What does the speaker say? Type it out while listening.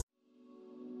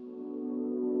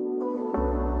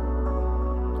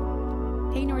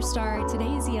North Star.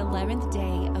 Today is the 11th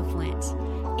day of Lent.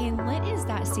 And Lent is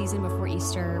that season before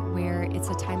Easter where it's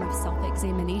a time of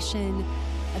self-examination,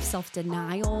 of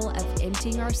self-denial, of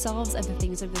emptying ourselves of the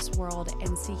things of this world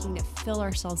and seeking to fill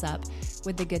ourselves up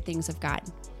with the good things of God.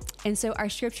 And so our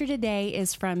scripture today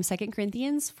is from 2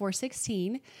 Corinthians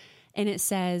 4:16, and it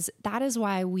says, "That is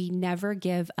why we never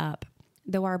give up.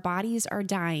 Though our bodies are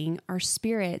dying, our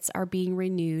spirits are being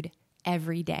renewed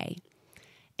every day."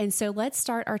 And so let's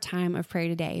start our time of prayer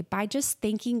today by just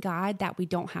thanking God that we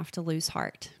don't have to lose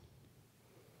heart.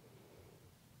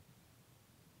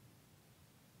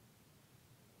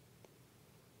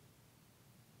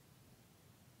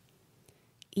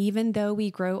 Even though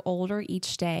we grow older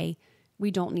each day,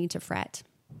 we don't need to fret.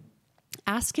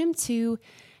 Ask Him to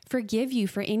forgive you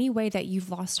for any way that you've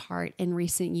lost heart in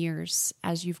recent years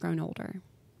as you've grown older.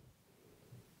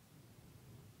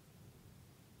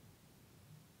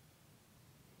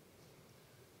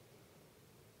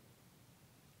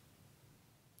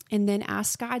 And then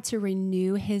ask God to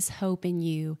renew His hope in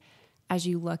you as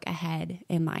you look ahead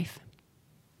in life.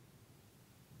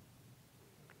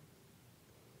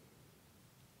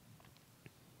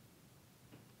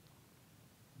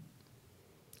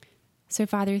 So,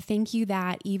 Father, thank you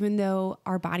that even though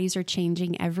our bodies are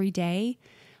changing every day,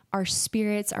 our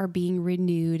spirits are being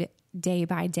renewed day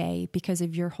by day because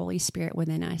of your Holy Spirit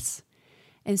within us.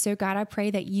 And so, God, I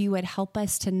pray that you would help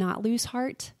us to not lose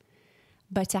heart,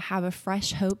 but to have a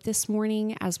fresh hope this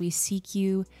morning as we seek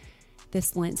you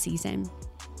this Lent season.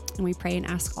 And we pray and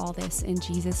ask all this in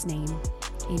Jesus' name.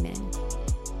 Amen.